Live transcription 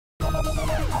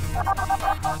fellow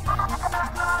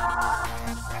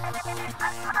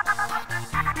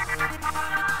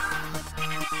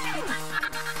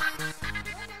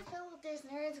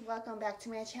Disneyers, welcome back to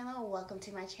my channel. Welcome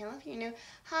to my channel if you're new.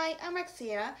 Hi, I'm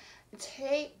Roxana.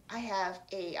 Today I have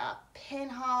a pin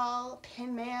haul,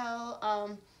 pin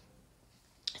mail,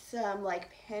 some like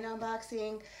pin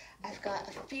unboxing. I've got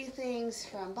a few things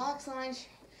from Box Lunch,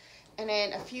 and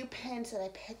then a few pins that I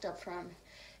picked up from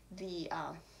the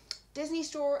Disney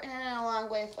store, and then along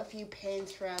with a few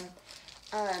pins from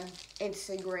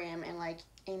Instagram and like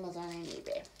Amazon and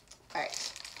eBay. Alright,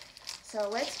 so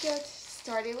let's get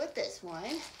started with this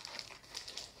one.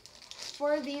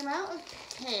 For the amount of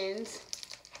pins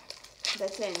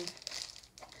that's in,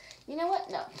 you know what?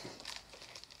 No.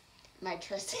 My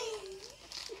trusty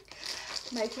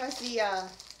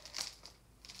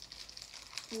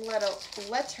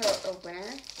letter opener.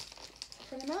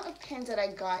 For the amount of pins that I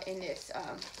got in this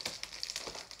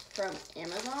from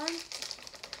Amazon,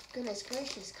 goodness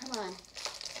gracious, come on.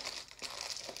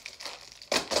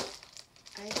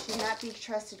 I should not be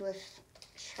trusted with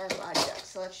sharp objects,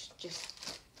 so let's just,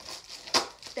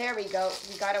 there we go,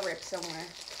 we got a rip somewhere.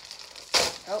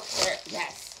 Oh, there,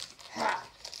 yes, ha.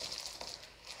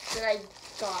 That I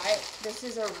got, this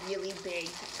is a really big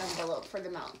envelope for the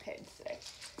mountain pins that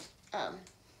I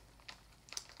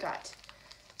got.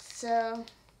 So,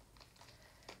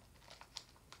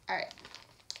 alright,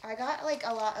 I got like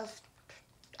a lot of,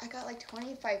 I got like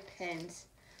 25 pins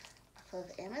off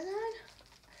of Amazon.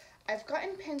 I've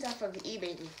gotten pins off of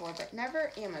eBay before, but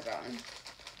never Amazon.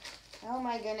 Oh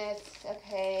my goodness.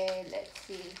 Okay, let's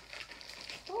see.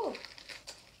 Oh,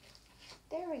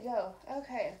 there we go.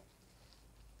 Okay.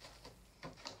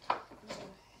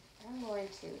 I'm going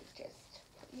to just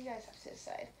put you guys off to the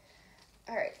side.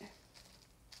 Alright.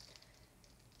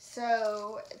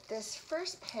 So, this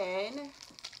first pin,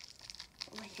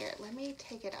 here, let me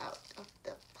take it out of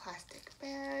the plastic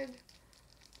bag.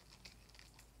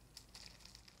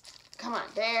 Come on,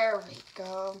 there we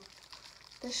go.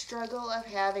 The struggle of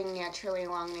having naturally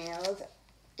long nails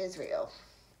is real.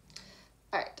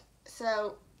 Alright,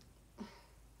 so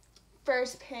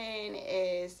first pin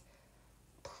is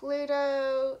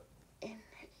Pluto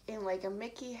in like a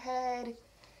Mickey head.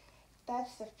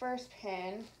 That's the first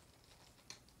pin.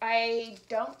 I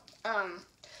don't,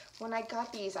 when I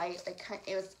got these,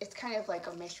 it's kind of like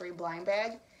a mystery blind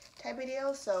bag type of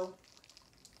deal, so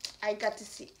I got to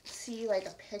see like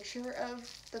a picture of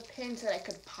the pins that I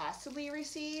could possibly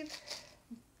receive,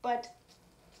 but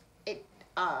it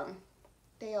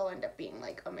they all end up being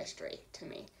like a mystery to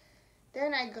me.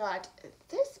 Then I got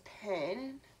this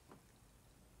pin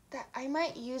that I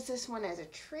might use this one as a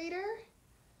trader.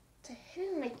 It's a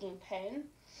hidden making pin.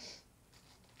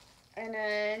 And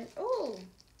then, oh,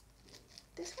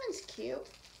 this one's cute.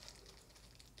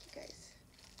 You guys,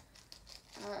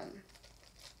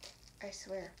 I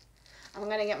swear. I'm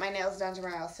gonna get my nails done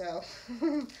tomorrow, so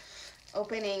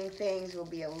opening things will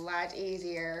be a lot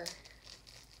easier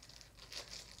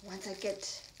once I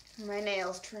get my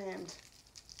nails trimmed.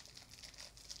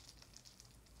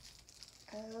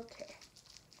 Okay.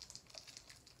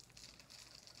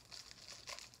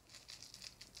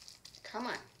 Come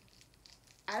on.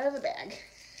 Out of the bag.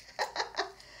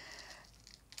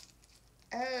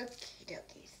 Okie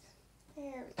dokies.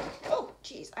 There we go. Oh,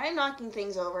 jeez. I'm knocking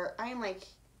things over. I'm like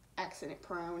accident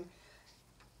prone.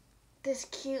 This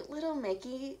cute little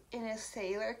Mickey in a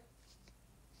sailor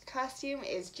costume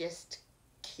is just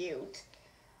cute.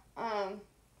 I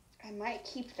might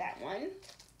keep that one.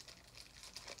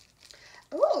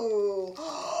 Ooh.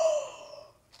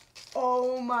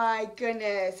 Oh my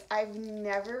goodness. I've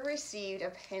never received a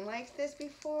pin like this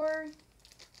before.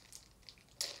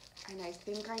 And I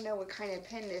think I know what kind of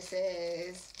pin this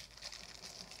is.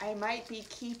 I might be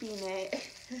keeping it.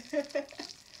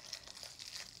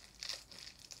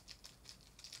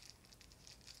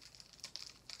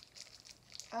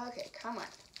 Okay, come on.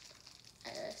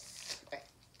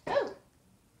 Oh!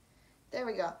 There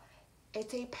we go.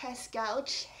 It's a Pascal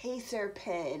Chaser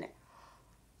pin.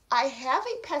 I have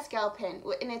a Pascal pin,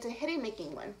 and it's a hidden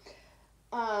making one.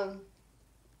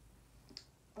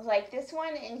 Like this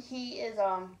one, and he is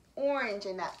orange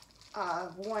in that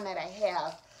one that I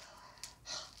have.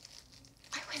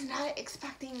 I was not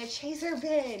expecting the Chaser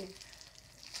pin.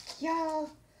 Yeah.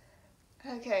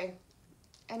 Okay.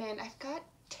 And then I've got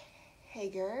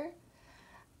Tiger.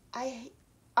 I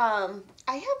have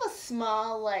a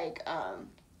small like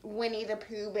Winnie the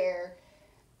Pooh Bear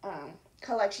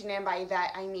collection, and by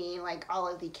that I mean like all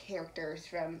of the characters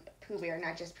from Pooh Bear,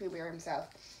 not just Pooh Bear himself.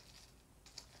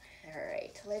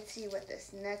 Alright, let's see what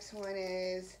this next one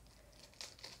is.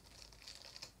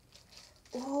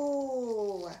 Ooh,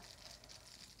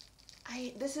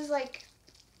 this is like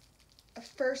a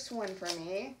first one for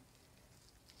me.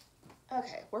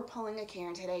 Okay, we're pulling a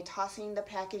Karen today, tossing the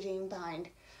packaging behind.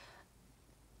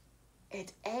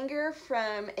 It's Anger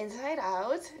from Inside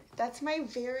Out. That's my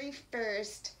very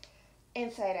first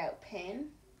Inside Out pin.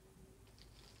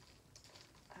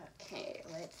 Okay,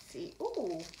 let's see.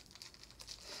 Ooh.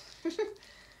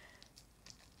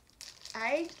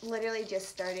 I literally just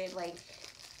started like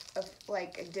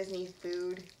a Disney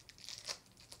food.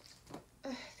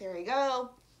 There we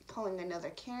go. Pulling another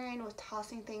Karen with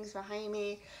tossing things behind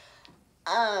me.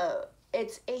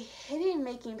 It's a hidden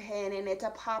making pan, and it's a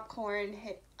popcorn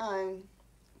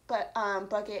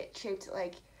bucket shaped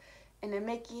like in a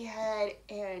Mickey head,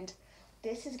 and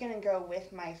this is gonna go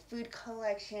with my food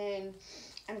collection.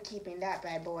 I'm keeping that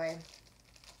bad boy.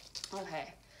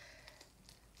 Okay.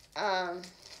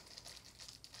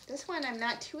 This one I'm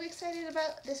not too excited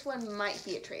about. This one might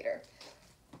be a traitor.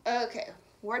 Okay,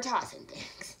 we're tossing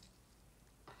things.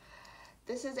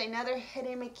 This is another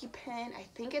hidden Mickey pin. I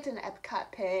think it's an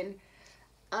Epcot pin.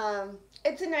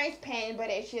 It's a nice pin, but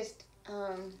it's just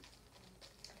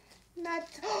not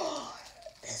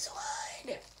this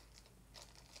one.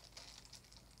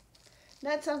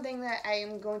 Not something that I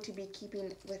am going to be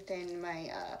keeping within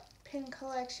my pin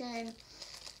collection.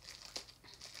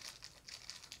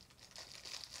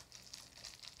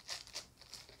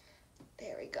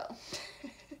 There we go.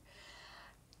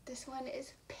 This one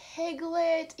is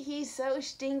Piglet. He's so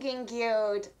stinking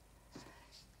cute.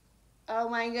 Oh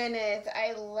my goodness,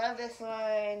 I love this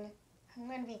one. I'm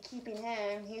gonna be keeping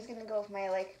him. He's gonna go with my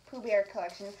like Pooh Bear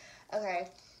collection. Okay.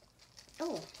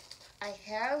 Oh, I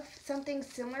have something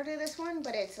similar to this one,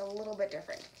 but it's a little bit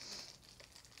different.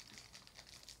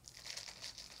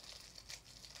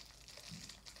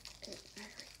 There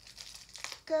we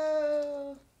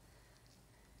go.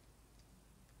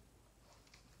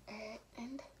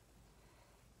 And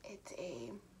it's a,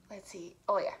 let's see,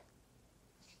 oh yeah.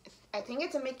 I think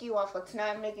it's a Mickey waffle. It's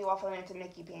not a Mickey waffle, and it's a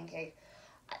Mickey pancake.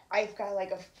 I've got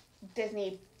like a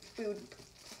Disney food.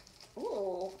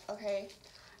 Ooh, okay.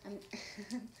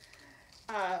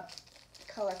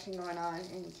 Collection going on,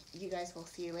 and you guys will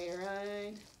see later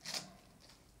on.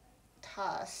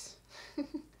 Toss.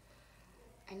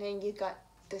 And then you got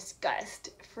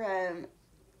Disgust from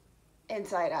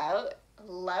Inside Out.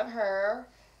 Love her.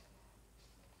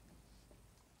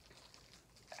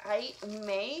 I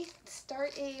may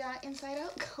start a Inside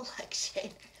Out collection.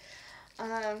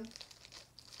 For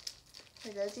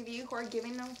those of you who are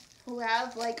giving them, who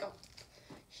have like a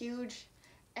huge,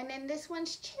 and then this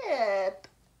one's Chip.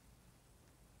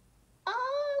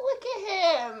 Oh, look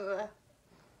at him.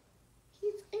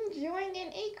 He's enjoying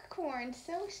an acorn.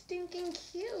 So stinking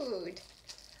cute.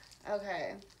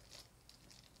 Okay.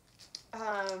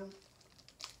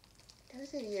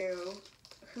 Those of you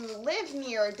who live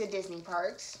near the Disney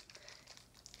parks,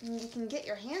 you can get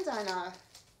your hands on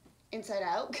Inside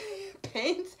Out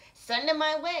pins. Send them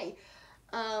my way.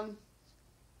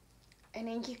 And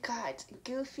then you got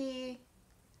Goofy.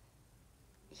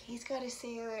 He's got a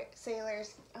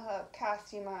sailor's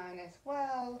costume on as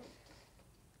well.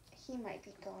 He might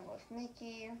be going with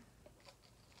Mickey.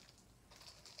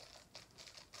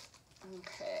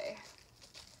 Okay.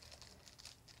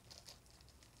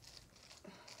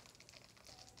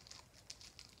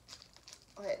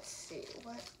 Let's see,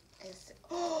 what is it?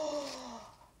 Oh,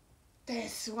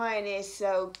 this one is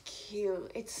so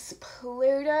cute. It's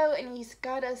Pluto, and he's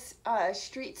got a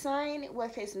street sign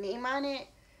with his name on it.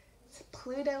 It's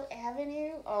Pluto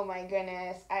Avenue. Oh my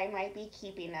goodness, I might be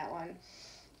keeping that one.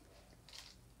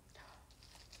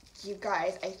 You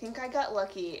guys, I think I got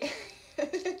lucky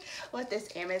with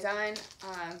this Amazon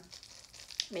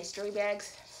mystery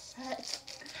bags set.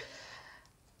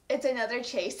 It's another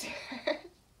chaser.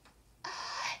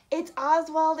 It's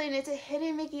Oswald, and it's a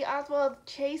hidden Mickey Oswald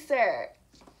chaser.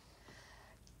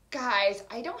 Guys,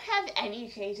 I don't have any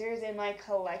chasers in my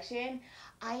collection.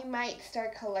 I might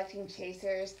start collecting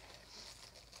chasers.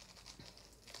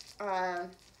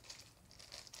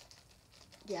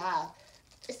 Yeah.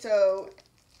 So,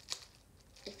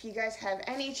 if you guys have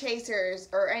any chasers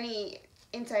or any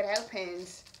Inside Out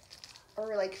pins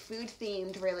or like food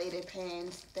themed related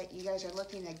pins that you guys are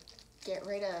looking to get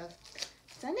rid of,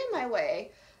 send it my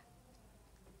way.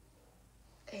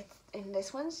 And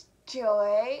this one's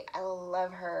Joy. I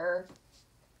love her.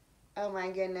 Oh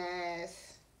my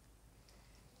goodness.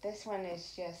 This one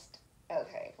is just,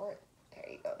 okay, there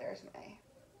you go, there's my,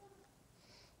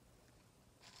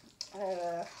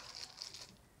 that's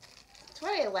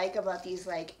what I like about these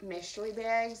like mystery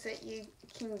bags that you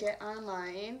can get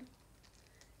online.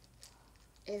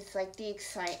 Is like the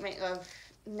excitement of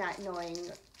not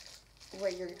knowing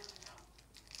what you're,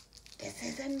 This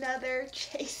is another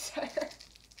chaser.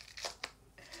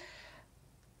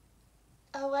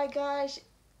 Oh my gosh.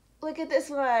 Look at this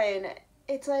one.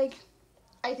 It's like,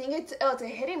 I think it's a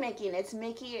hidden Mickey, and it's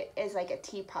Mickey is like a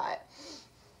teapot.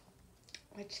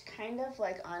 Which kind of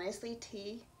like, honestly,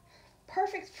 tea.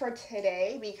 Perfect for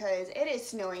today because it is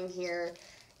snowing here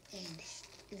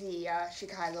in the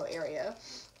Chicago area.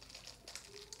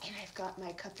 And I've got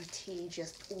my cup of tea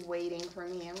just waiting for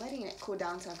me. I'm letting it cool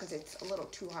down some because it's a little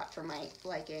too hot for my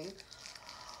liking.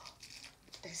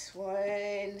 This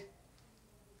one.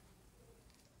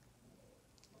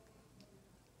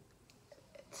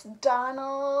 It's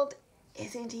Donald.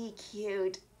 Isn't he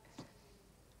cute?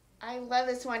 I love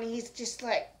this one. He's just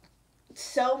like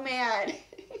so mad.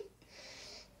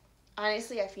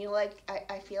 Honestly, I feel like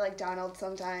Donald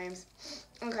sometimes.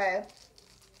 Okay.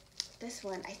 This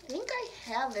one, I think I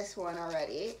have this one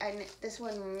already, and this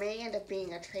one may end up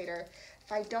being a trader.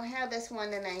 If I don't have this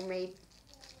one, then I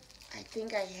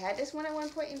think I had this one at one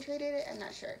point and traded it. I'm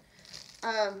not sure,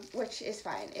 which is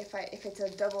fine. If it's a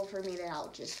double for me, then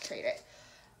I'll just trade it.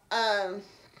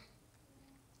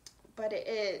 But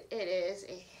it is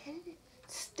a hidden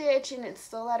Stitch, and it's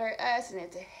the letter S, and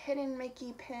it's a hidden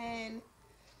Mickey pin.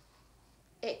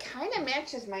 It kind of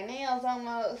matches my nails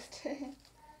almost.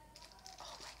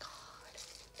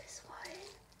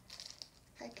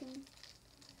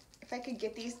 If I could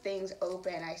get these things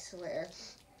open, I swear.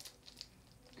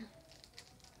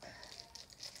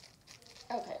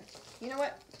 Okay, you know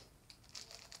what?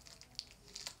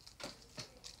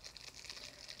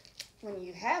 When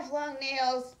you have long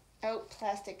nails, oh,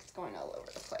 plastic's going all over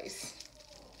the place.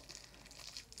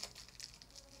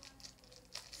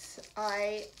 So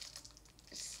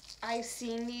I've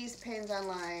seen these pins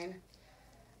online,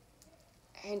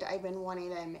 and I've been wanting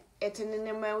them. It's an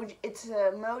emoji. It's an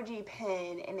emoji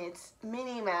pin, and it's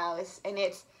Minnie Mouse, and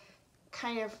it's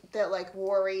kind of the like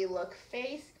worry look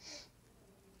face.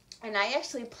 And I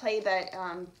actually played that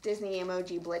Disney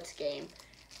Emoji Blitz game.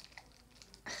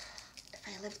 If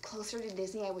I lived closer to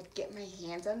Disney, I would get my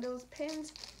hands on those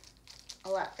pins a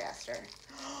lot faster.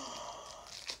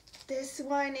 This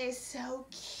one is so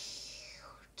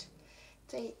cute.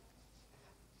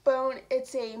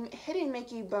 It's a hidden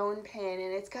Mickey bone pin,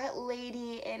 and it's got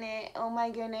Lady in it. Oh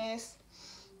my goodness.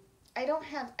 I don't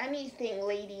have anything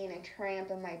Lady and a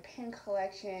Tramp in my pin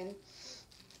collection.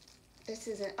 This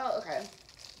isn't, oh, okay.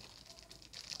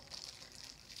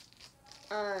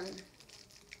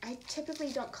 I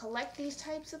typically don't collect these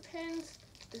types of pins.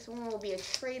 This one will be a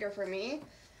trader for me.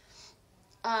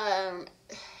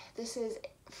 This is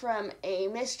from a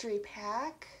mystery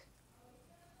pack.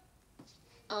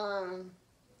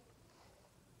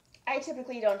 I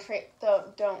typically don't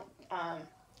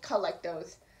collect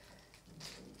those.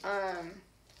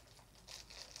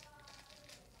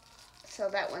 So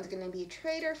that one's gonna be a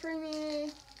trader for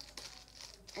me.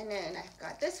 And then I've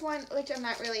got this one, which I'm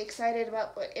not really excited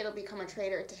about, but it'll become a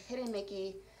trader. It's a hidden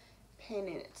Mickey pin,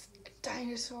 and it's a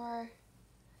dinosaur.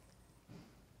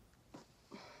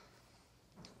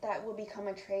 That will become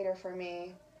a trader for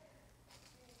me.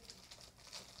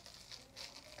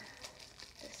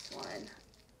 This one.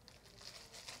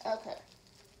 Okay.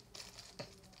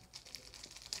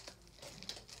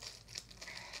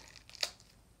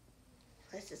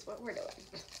 This is what we're doing.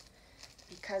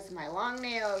 Because my long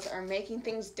nails are making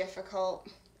things difficult.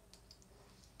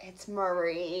 It's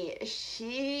Marie.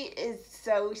 She is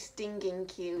so stinking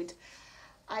cute.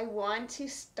 I want to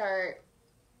start...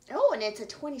 Oh, and it's a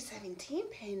 2017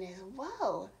 pin as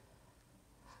well.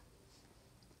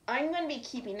 I'm going to be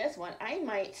keeping this one. I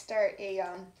might start a...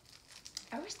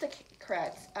 where's the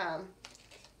correct?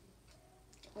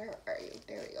 Where are you?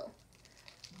 There we go.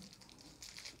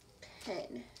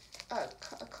 Pin. A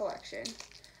collection.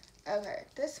 Okay,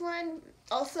 this one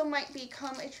also might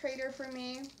become a trader for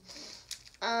me.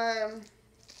 I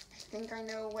think I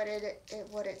know what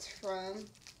it's from.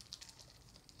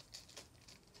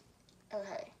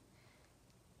 Okay.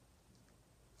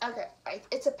 Okay,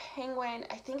 it's a penguin.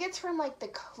 I think it's from like the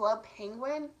Club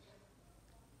Penguin,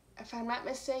 if I'm not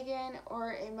mistaken,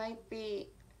 or it might be.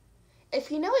 If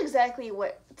you know exactly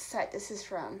what set this is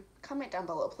from, comment down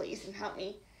below, please, and help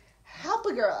me help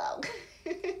a girl out.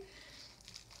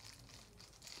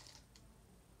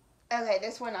 Okay,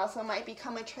 this one also might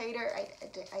become a trader.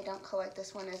 I don't collect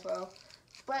this one as well,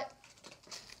 but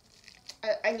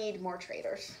I need more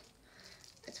traders.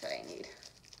 That's what I need.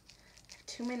 I have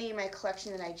too many in my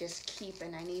collection that I just keep,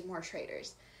 and I need more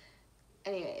traders.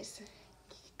 Anyways,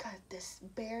 got this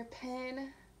bear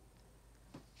pin.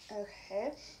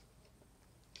 Okay.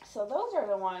 So those are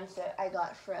the ones that I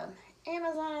got from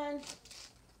Amazon.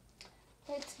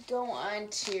 Let's go on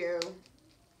to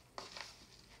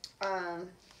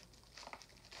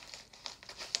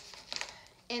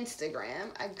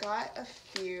Instagram. I got a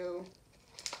few.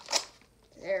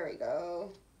 There we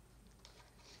go.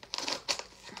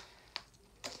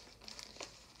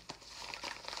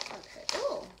 Okay.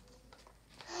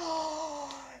 Oh.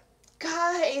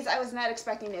 Guys, I was not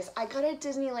expecting this. I got a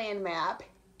Disneyland map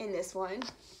in this one.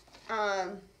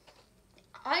 I'm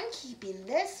keeping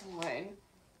this one.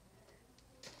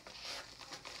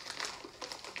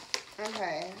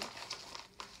 Okay.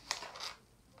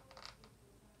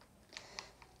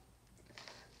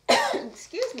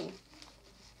 Excuse me.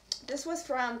 This was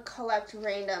from Collect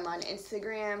Random on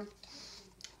Instagram.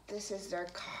 This is their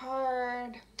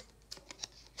card.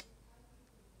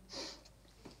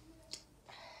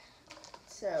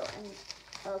 So,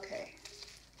 okay.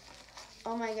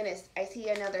 Oh my goodness, I see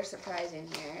another surprise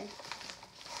in here.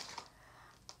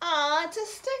 Aw, it's a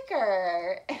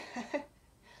sticker.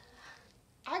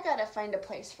 I gotta find a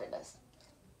place for this.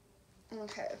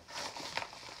 Okay.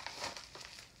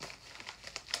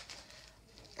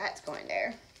 That's going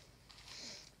there.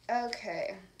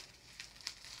 Okay.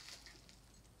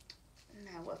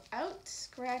 Now, without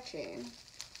scratching,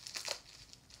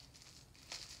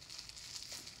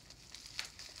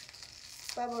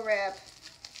 bubble wrap,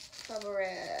 bubble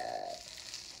wrap.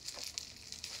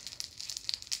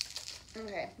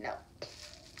 Okay, no.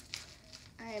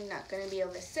 I am not going to be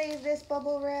able to save this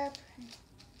bubble wrap.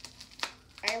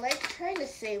 I like trying to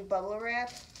save bubble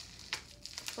wrap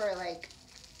for like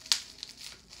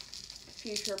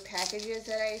future packages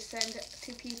that I send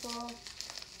to people,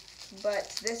 but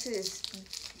this is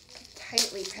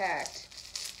tightly packed.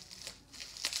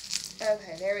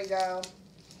 Okay, there we go.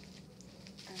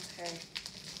 Okay.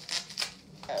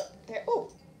 Oh, there.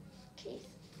 Oh, jeez.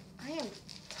 I am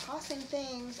tossing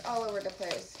things all over the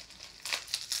place.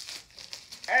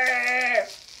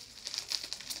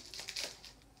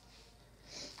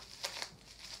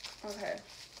 Okay.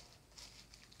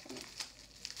 Come here.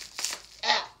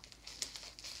 Ah.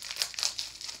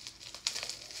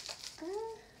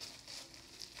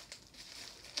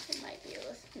 It might be a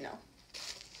little, no.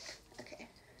 Okay.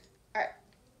 All right.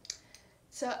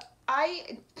 So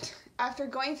after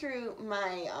going through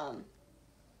my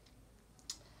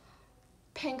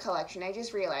pen collection, I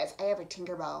just realized I have a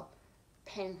Tinkerbell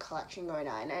pen collection going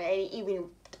on, and I didn't even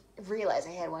realize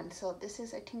I had one. So this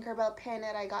is a Tinkerbell pen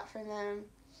that I got from them.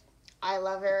 I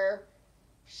love her.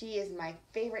 She is my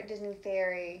favorite Disney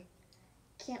fairy.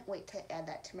 Can't wait to add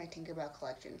that to my Tinkerbell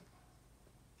collection.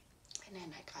 And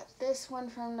then I got this one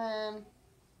from them.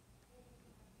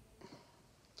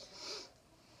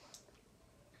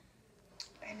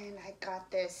 And then I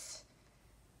got this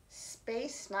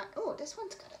Space Mountain. Oh, this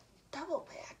one's got a double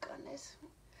back on this.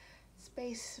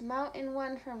 Space Mountain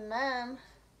one from them.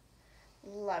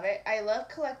 Love it. I love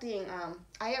collecting.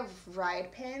 I have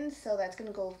ride pins, so that's going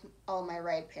to go with all my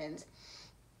ride pins.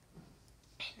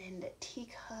 And then the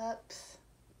teacups.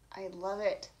 I love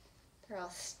it. They're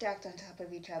all stacked on top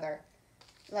of each other.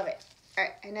 Love it. All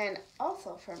right, and then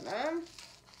also from them,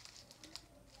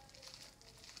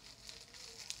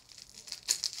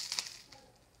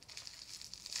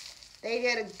 they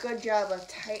did a good job of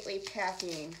tightly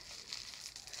packing.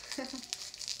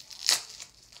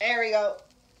 There we go.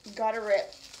 Got a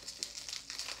rip.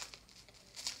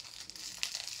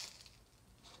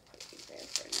 Put these there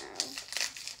for now.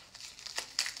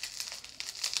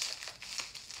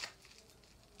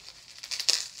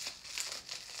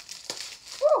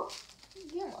 Woo!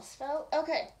 You almost fell.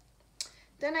 Okay.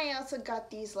 Then I also got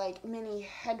these like mini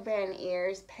headband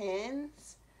ears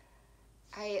pins.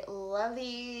 I love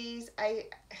these. I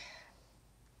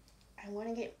want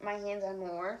to get my hands on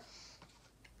more.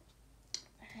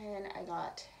 And I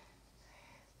got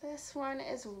this one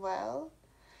as well.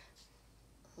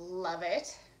 Love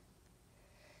it.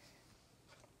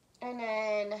 And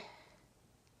then a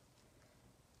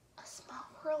Small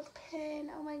World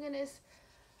pin. Oh my goodness.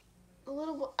 A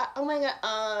little, oh my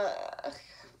god.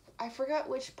 I forgot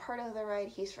which part of the ride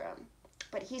he's from,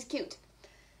 but he's cute.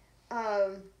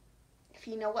 If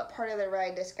you know what part of the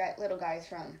ride this little guy's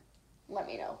from, let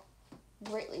me know.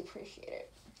 Greatly appreciate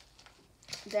it.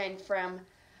 Then from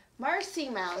Marcy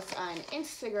Mouse on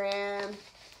Instagram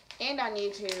and on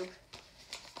YouTube,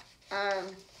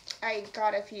 I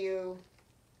got a few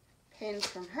pins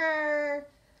from her.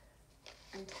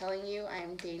 I'm telling you,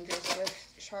 I'm dangerous with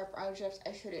sharp objects.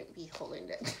 I shouldn't be holding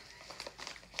it.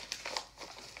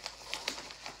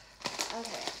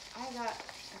 Okay, I got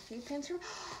a few pins from...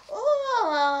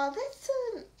 Oh, that's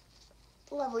a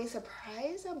lovely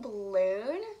surprise. A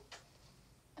balloon.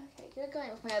 Okay, good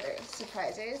going with my other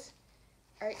surprises.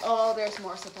 All right. Oh, there's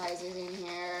more surprises in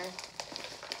here.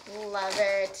 Love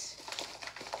it.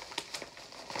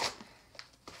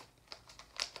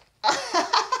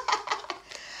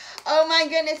 Oh my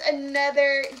goodness,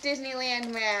 another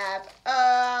Disneyland map.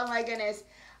 Oh my goodness.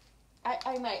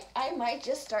 I might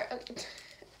just start.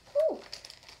 Ooh.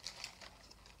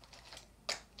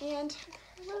 And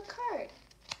a little card.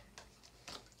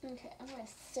 Okay, I'm gonna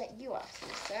set you off to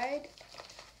the side.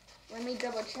 Let me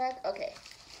double check. Okay,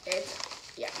 it's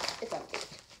empty.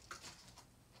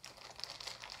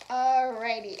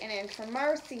 Alrighty, and then for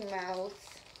Marcy Mouse,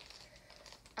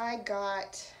 I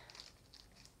got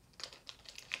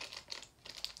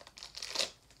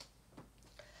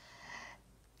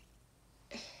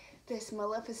this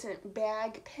Maleficent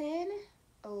bag pin.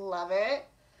 Love it.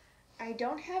 I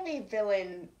don't have a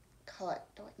villain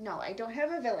I don't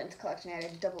have a villains collection. I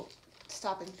had to double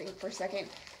stop and think for a second.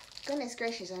 Goodness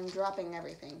gracious, I'm dropping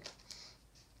everything.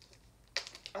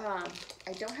 I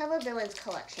don't have a villains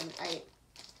collection. I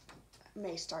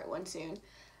may start one soon.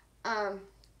 And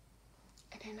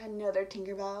then another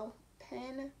Tinkerbell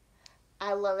pin.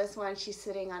 I love this one. She's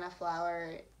sitting on a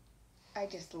flower. I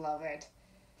just love it.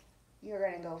 You're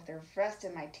going to go with the rest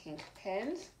of my Tink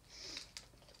pins.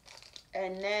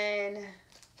 And then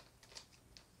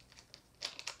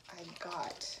I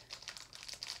got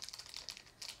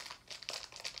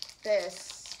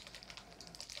this.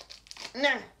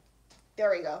 Nah,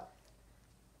 there we go.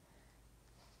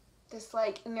 This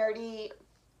like nerdy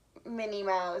Minnie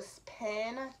Mouse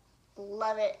pin.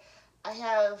 Love it. I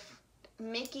have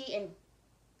Mickey and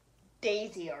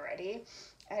Daisy already.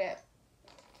 I have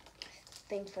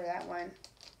thing for that one.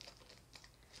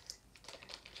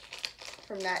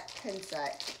 From that pin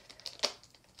set.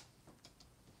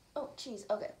 Oh, geez,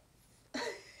 okay.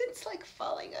 It's like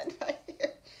falling on my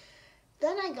hair.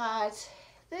 Then I got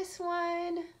this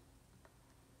one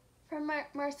from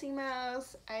Marcy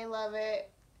Mouse. I love it.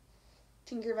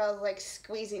 Tinkerbell's like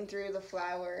squeezing through the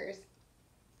flowers.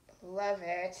 Love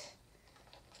it.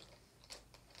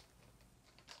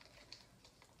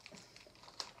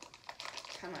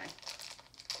 Come on.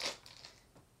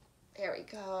 There we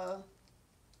go.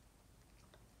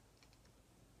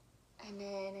 And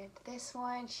then this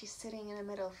one, she's sitting in the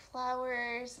middle of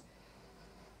flowers.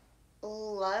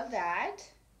 Love that.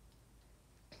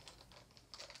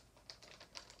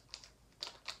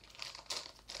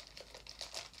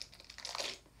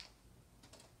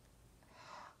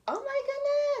 Oh my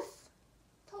goodness!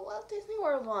 The Walt Disney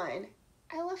World one.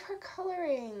 I love her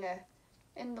coloring.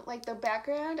 And like the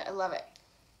background, I love it.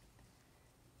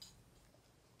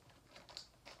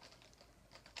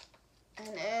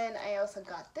 And then I also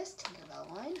got this Tinkerbell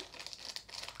one.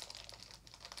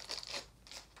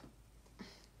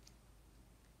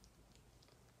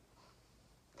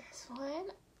 This one,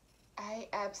 I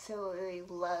absolutely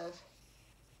love.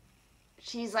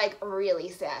 She's like really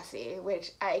sassy,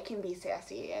 which I can be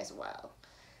sassy as well.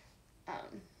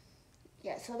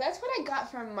 Yeah, so that's what I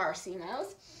got from Marcy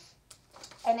Mouse.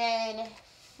 And then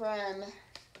from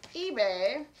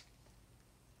eBay,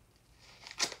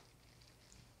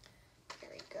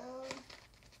 go.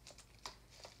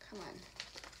 Come on.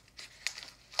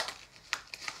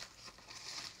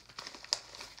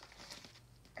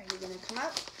 Are you gonna come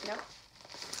up? Nope.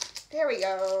 There we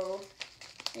go.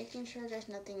 Making sure there's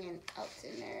nothing else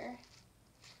in there.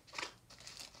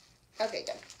 Okay,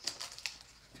 good.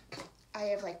 I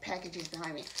have like packages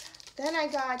behind me. Then I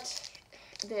got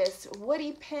this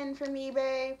Woody pin from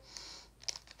eBay.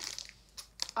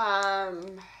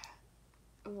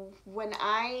 When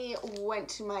I went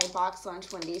to my box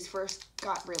launch when these first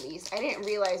got released, I didn't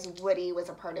realize Woody was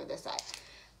a part of the set.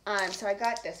 So I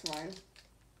got this one.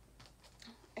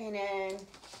 And then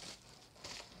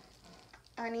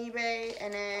on eBay,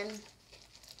 and then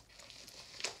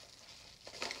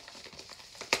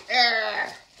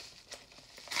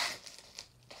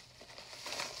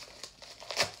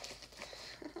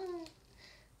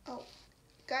oh,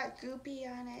 got goopy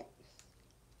on it.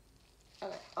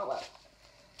 Okay, oh well.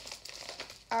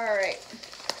 Alright,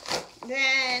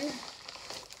 then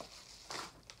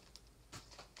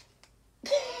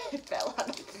it fell on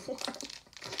the floor.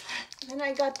 Then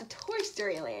I got the Toy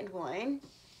Story Land one.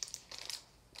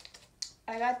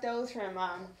 I got those from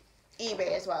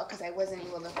eBay as well because I wasn't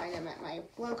able to find them at my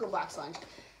local box launch.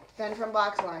 Then from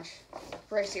box launch,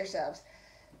 brace yourselves.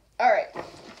 Alright,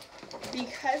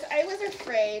 because I was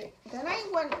afraid, then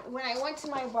when I went to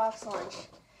my box launch,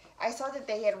 I saw that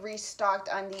they had restocked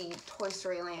on the Toy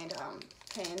Story Land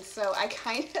pins, so I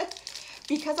kind of,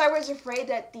 because I was afraid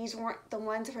that these weren't the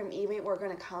ones from eBay were going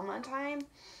to come on time,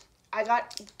 I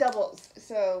got doubles.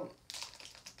 So,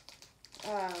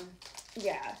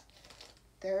 yeah,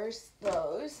 there's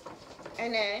those.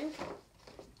 And then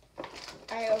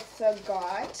I also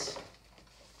got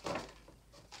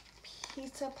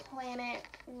Pizza Planet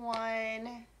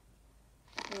one.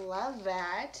 Love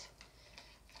that.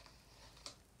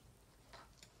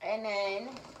 And then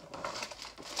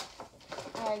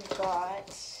I got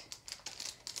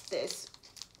this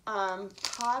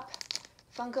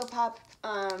Funko Pop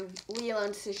Lilo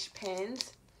and Stitch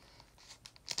pins.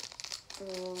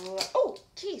 Oh,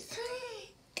 jeez.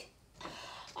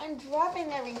 I'm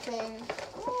dropping everything.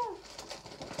 Oh.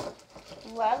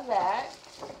 Love that.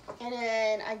 And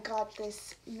then I got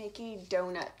this Mickey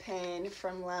donut pin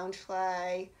from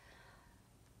Loungefly.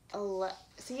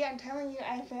 See, I'm telling you,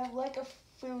 I have like a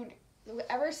food,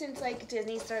 ever since like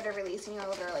Disney started releasing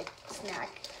all their like snack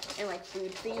and like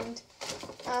food themed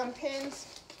pins,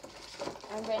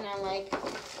 I've been on like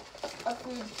a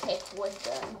food kick with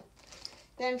them.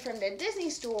 Then from the Disney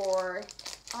store,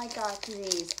 I got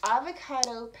these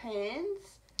avocado pins.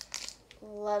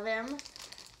 Love them.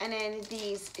 And then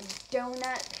these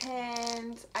donut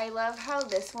pins. I love how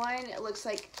this one, it looks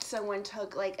like someone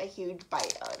took like a huge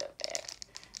bite out of it.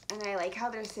 And I like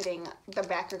how they're sitting, the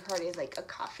backer card is like a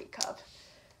coffee cup.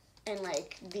 And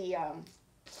like the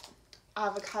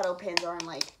avocado pins are on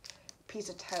like a piece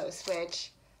of toast,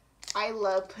 which I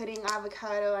love putting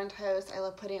avocado on toast. I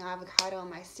love putting avocado on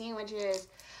my sandwiches.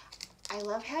 I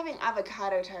love having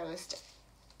avocado toast.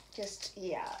 Just,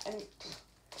 yeah. And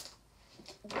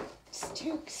it's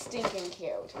too stinking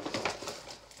cute.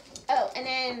 Oh,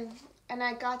 and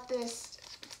I got this,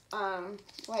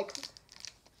 like,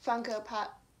 Funko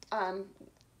Pop,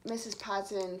 Mrs.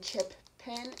 Possum chip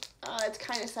pin. It's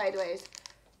kind of sideways.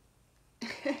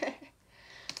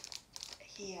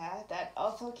 Yeah, that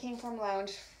also came from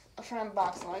Box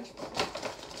Lunch.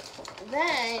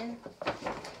 Then,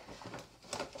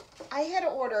 I had to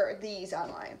order these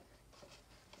online.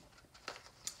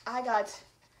 I got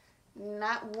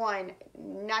not one,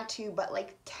 not two, but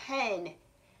like 10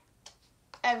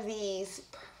 of these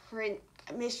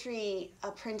mystery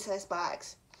princess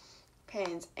box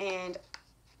pins, and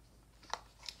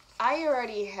I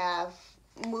already have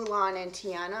Mulan and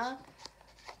Tiana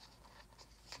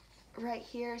right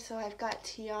here. So I've got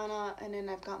Tiana and then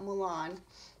I've got Mulan.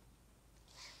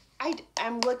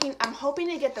 I'm hoping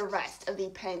to get the rest of the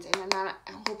pins, and I'm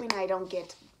hoping I don't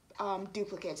get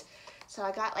duplicates. So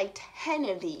I got like 10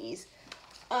 of these.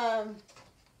 And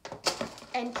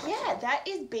yeah, that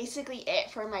is basically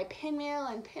it for my pin mail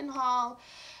and pin haul.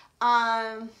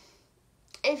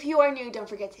 If you are new, don't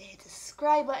forget to hit the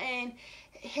subscribe button.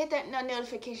 Hit that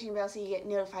notification bell so you get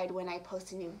notified when I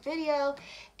post a new video.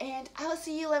 And I'll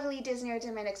see you lovely Disney nerds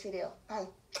in my next video. Bye.